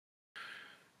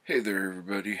Hey there,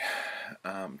 everybody.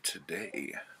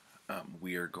 Today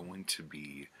we are going to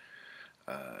be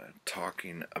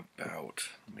talking about.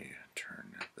 Let me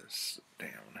turn this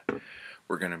down.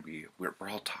 We're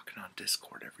all talking on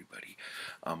Discord, everybody.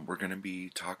 We're going to be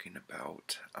talking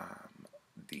about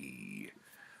the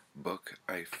book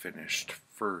I finished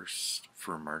first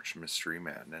for March Mystery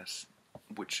Madness,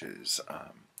 which is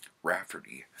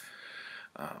Rafferty.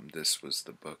 This was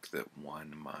the book that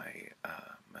won my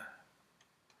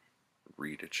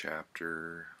read a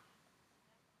chapter.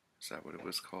 Is that what it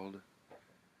was called?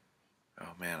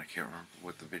 Oh man, I can't remember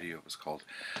what the video was called.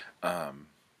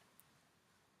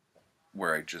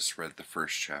 Where I just read the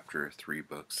first chapter of 3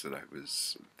 books that I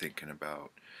was thinking about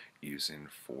using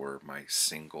for my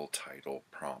single title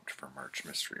prompt for March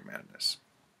Mystery Madness.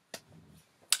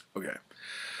 Okay,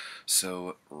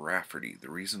 so Rafferty,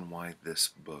 the reason why this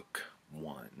book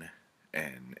won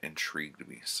and intrigued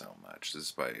me so much, this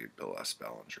is by Bill S.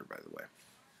 Ballinger, by the way,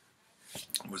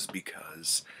 was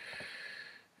because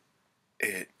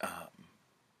it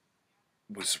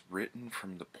was written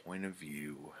from the point of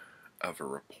view of a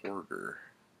reporter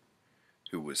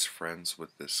who was friends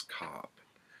with this cop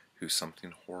who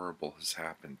something horrible has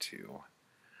happened to,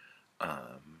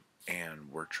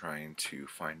 and we're trying to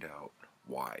find out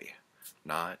why.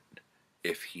 Not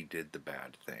if he did the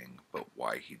bad thing, but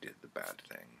why he did the bad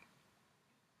thing.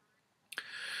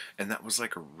 And that was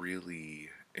like a really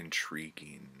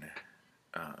intriguing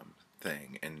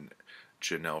thing. And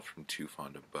Janelle from Too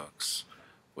Fond of Books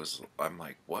I'm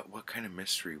like, what kind of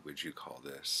mystery would you call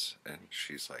this? And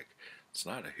she's like, it's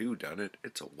not a who done it,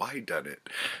 it's a why done it.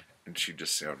 And she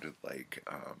just sounded like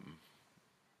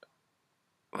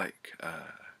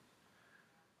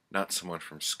not someone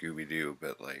from Scooby-Doo,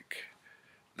 but like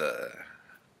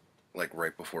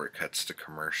right before it cuts to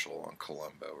commercial on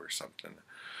Columbo or something.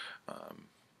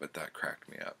 But that cracked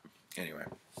me up. Anyway,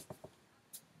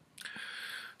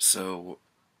 so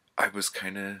I was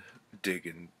kind of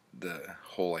digging the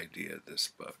whole idea of this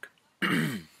book.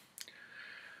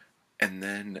 And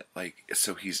then,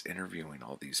 so he's interviewing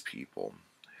all these people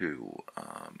who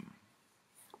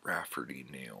Rafferty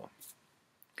knew.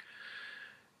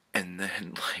 And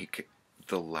then,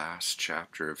 the last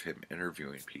chapter of him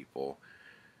interviewing people,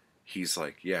 he's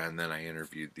like, yeah, and then I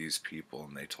interviewed these people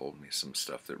and they told me some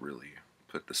stuff that really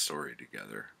put the story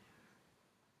together.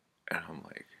 And I'm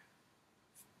like,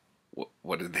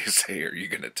 what did they say? Are you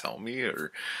going to tell me?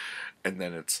 And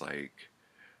then it's like,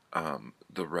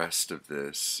 the rest of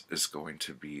this is going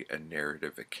to be a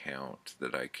narrative account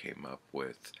that I came up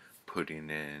with, putting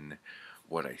in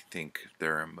what I think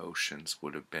their emotions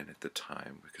would have been at the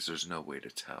time, because there's no way to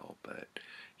tell, but,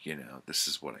 this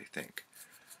is what I think.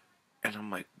 And I'm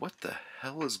like, what the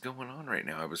hell is going on right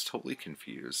now? I was totally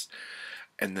confused.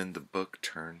 And then the book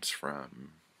turns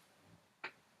from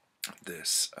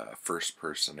this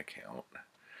first-person account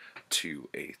to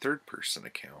a third-person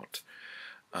account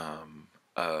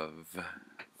of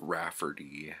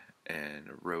Rafferty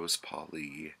and Rose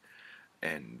Polly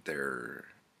and their,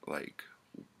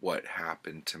 what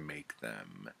happened to make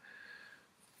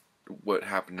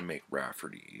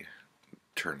Rafferty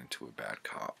turn into a bad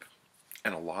cop.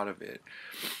 And a lot of it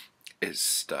is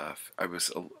stuff I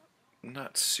was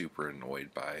not super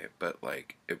annoyed by it, but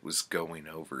it was going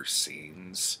over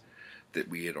scenes that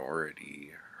we had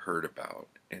already heard about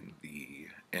in the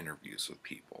interviews with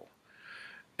people.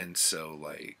 And so,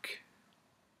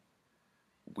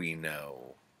 we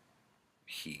know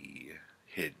he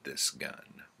hid this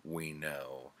gun. We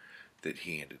know that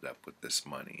he ended up with this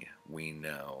money. We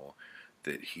know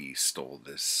that he stole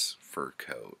this fur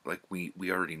coat. We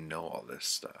already know all this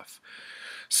stuff.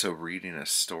 So reading a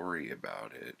story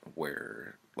about it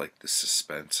where, the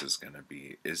suspense is going to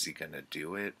be, is he going to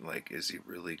do it? Is he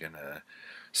really going to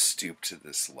stoop to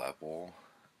this level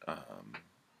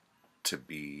to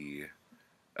be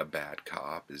a bad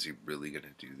cop? Is he really going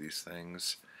to do these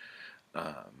things?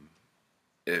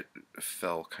 It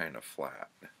fell kind of flat.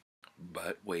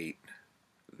 But wait,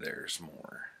 there's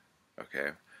more.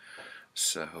 Okay?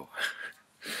 So,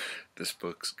 this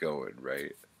book's going,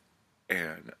 right?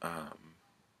 And,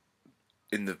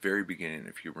 in the very beginning,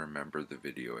 if you remember the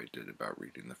video I did about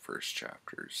reading the first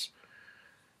chapters,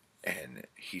 and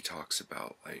he talks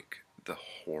about, the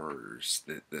horrors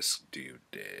that this dude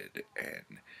did,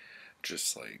 and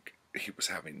just, he was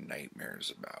having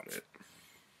nightmares about it.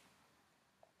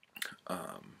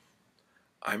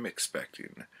 I'm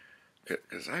expecting,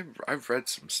 because I've read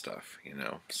some stuff,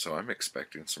 so I'm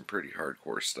expecting some pretty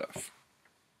hardcore stuff.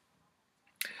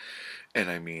 And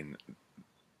I mean,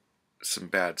 some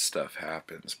bad stuff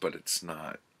happens, but it's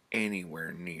not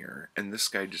anywhere near. And this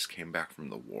guy just came back from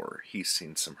the war. He's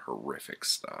seen some horrific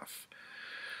stuff.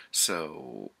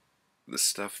 So the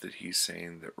stuff that he's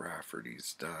saying that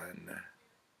Rafferty's done,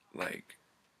 like,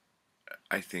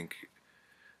 I think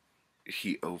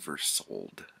he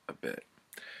oversold a bit.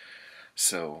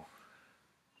 So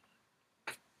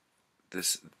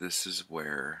this is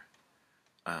where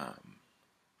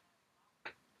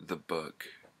the book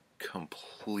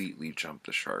completely jumped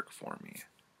the shark for me.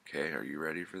 Okay, are you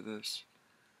ready for this?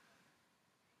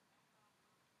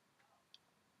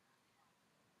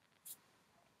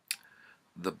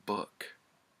 The book,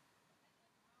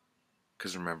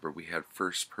 because remember, we had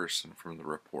first person from the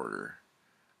reporter,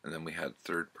 and then we had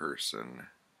third person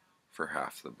for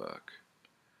half the book.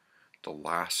 The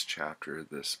last chapter of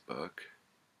this book,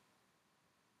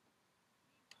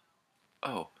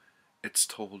 oh, it's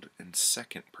told in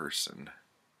second person.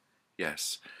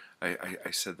 Yes, I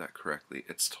said that correctly.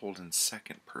 It's told in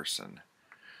second person.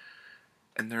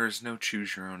 And there is no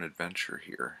choose your own adventure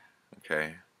here,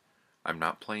 okay? I'm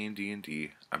not playing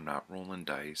D&D. I'm not rolling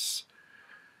dice.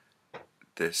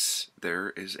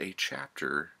 There is a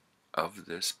chapter of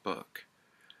this book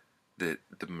that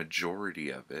the majority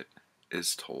of it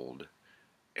is told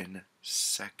in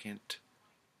second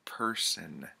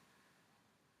person.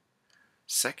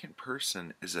 Second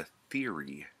person is a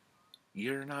theory.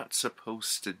 You're not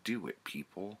supposed to do it,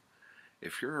 people.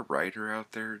 If you're a writer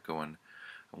out there going,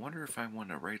 I wonder if I want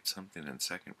to write something in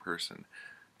second person,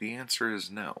 the answer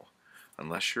is no.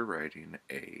 Unless you're writing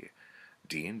a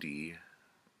D&D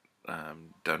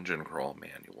dungeon crawl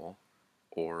manual,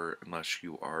 or unless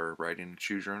you are writing a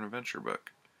choose your own adventure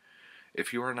book.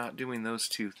 If you are not doing those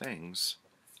two things,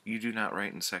 you do not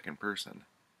write in second person.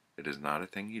 It is not a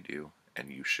thing you do, and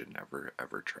you should never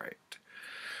ever try it.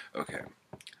 Okay,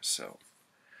 so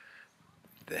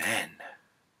then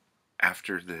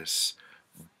after this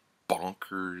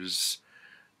bonkers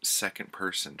second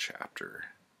person chapter,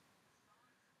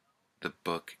 the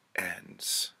book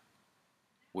ends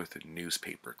with a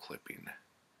newspaper clipping.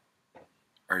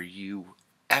 Are you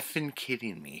effing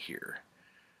kidding me here?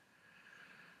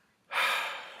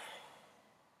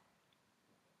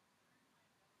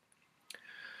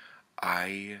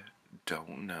 I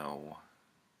don't know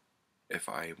if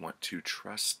I want to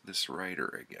trust this writer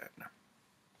again.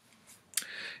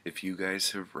 If you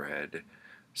guys have read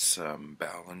some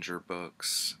Ballinger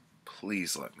books,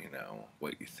 please let me know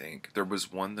what you think. There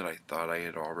was one that I thought I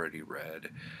had already read.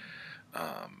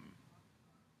 I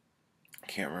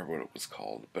can't remember what it was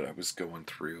called, but I was going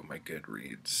through my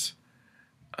Goodreads,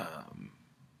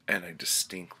 and I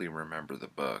distinctly remember the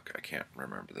book. I can't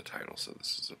remember the title, so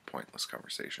this is a pointless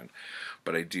conversation.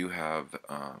 But I do have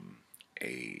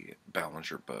a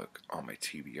Ballinger book on my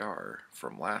TBR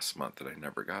from last month that I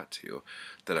never got to,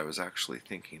 that I was actually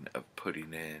thinking of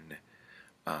putting in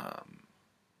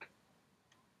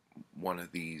one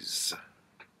of these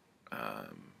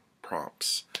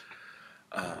prompts.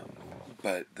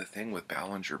 But the thing with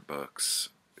Ballinger books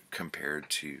compared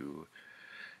to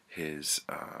his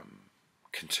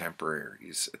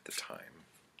contemporaries at the time,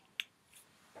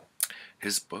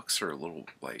 his books are a little,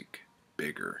 like,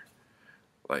 bigger.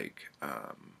 Like,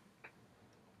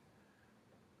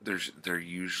 they're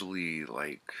usually,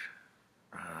 like,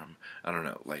 I don't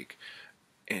know, like,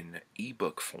 in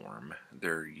ebook form,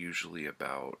 they're usually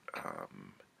about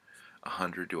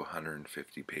 100 to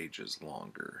 150 pages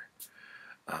longer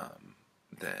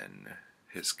than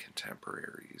his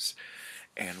contemporaries.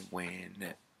 And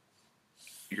when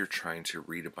you're trying to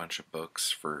read a bunch of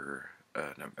books for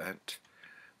an event,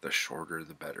 the shorter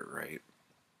the better, right?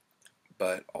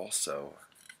 But also,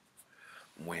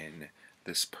 when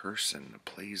this person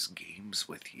plays games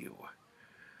with you,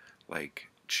 like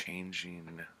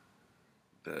changing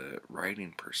the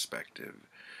writing perspective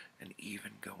and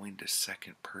even going to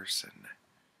second person.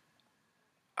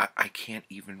 I can't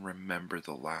even remember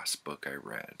the last book I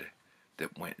read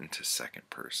that went into second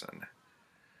person.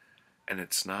 And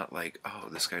it's not like, oh,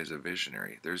 this guy's a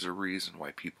visionary. There's a reason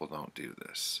why people don't do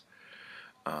this.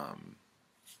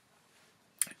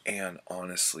 And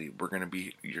honestly,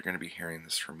 you're gonna be hearing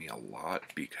this from me a lot,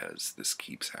 because this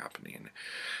keeps happening,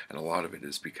 and a lot of it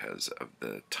is because of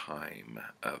the time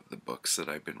of the books that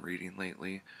I've been reading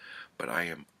lately. But I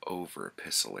am over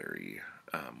epistolary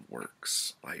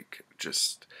works, like,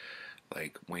 just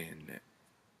like when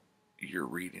you're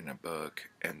reading a book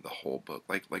and the whole book,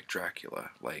 like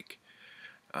Dracula, like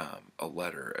a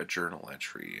letter, a journal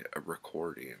entry, a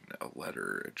recording, a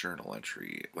letter, a journal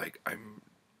entry. Like, I'm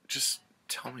just,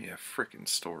 tell me a freaking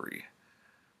story.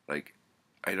 Like,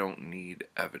 I don't need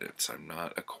evidence. I'm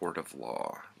not a court of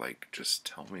law. Like, just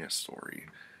tell me a story.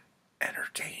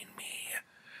 Entertain me.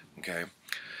 Okay,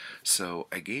 so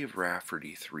I gave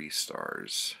Rafferty 3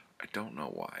 stars. I don't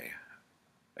know why.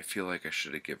 I feel like I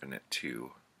should have given it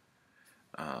 2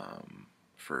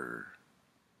 for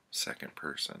second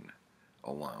person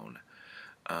alone.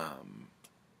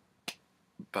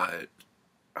 But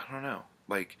I don't know.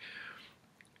 Like,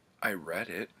 I read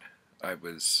it.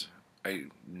 I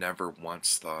never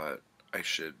once thought I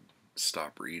should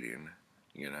stop reading,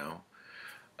 you know?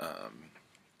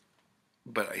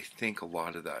 But I think a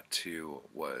lot of that too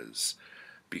was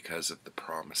because of the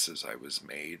promises I was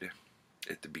made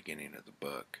at the beginning of the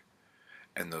book,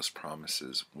 and those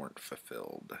promises weren't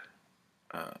fulfilled.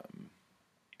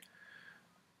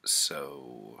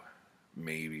 So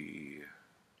maybe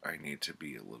I need to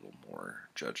be a little more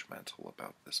judgmental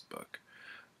about this book.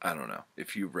 I don't know.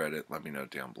 If you read it, let me know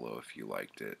down below if you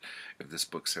liked it. If this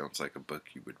book sounds like a book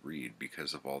you would read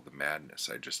because of all the madness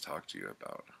I just talked to you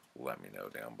about, let me know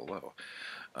down below.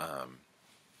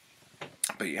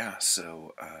 But yeah,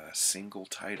 so single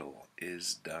title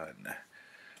is done.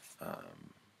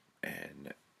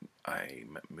 And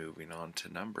I'm moving on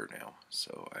to number now.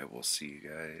 So I will see you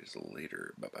guys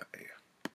later. Bye-bye.